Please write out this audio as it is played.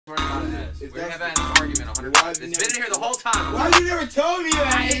We're having an argument 100%. It's been in here the whole time. Why you never told me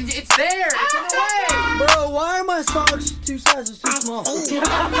that? It's there. It's in the way. Bro, why are my socks 2 sizes too small?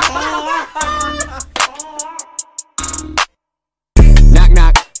 Knock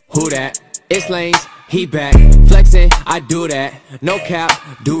knock, who that? It's Lanes, he back. Flexing, I do that. No cap,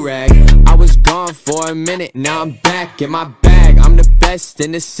 do rag. I was gone for a minute, now I'm back in my bag. I'm the best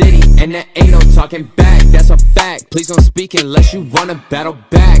in the city, and there ain't no talking back. That's a fact. Please don't speak unless you wanna battle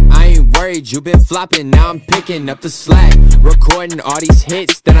back. I ain't worried, you been flopping, now I'm picking up the slack. Recording all these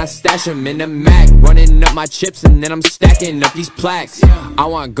hits, then I stash them in the Mac. Running up my chips, and then I'm stacking up these plaques. I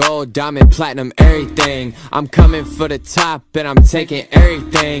want gold, diamond, platinum, everything. I'm coming for the top, and I'm taking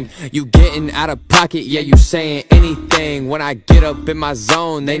everything. You getting out of pocket, yeah, you saying anything. When I get up in my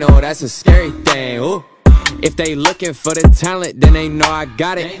zone, they know that's a scary thing. Ooh. If they looking for the talent, then they know I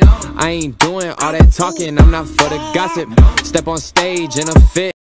got it. I ain't doing all that talking, I'm not for the gossip. Step on stage in a fit.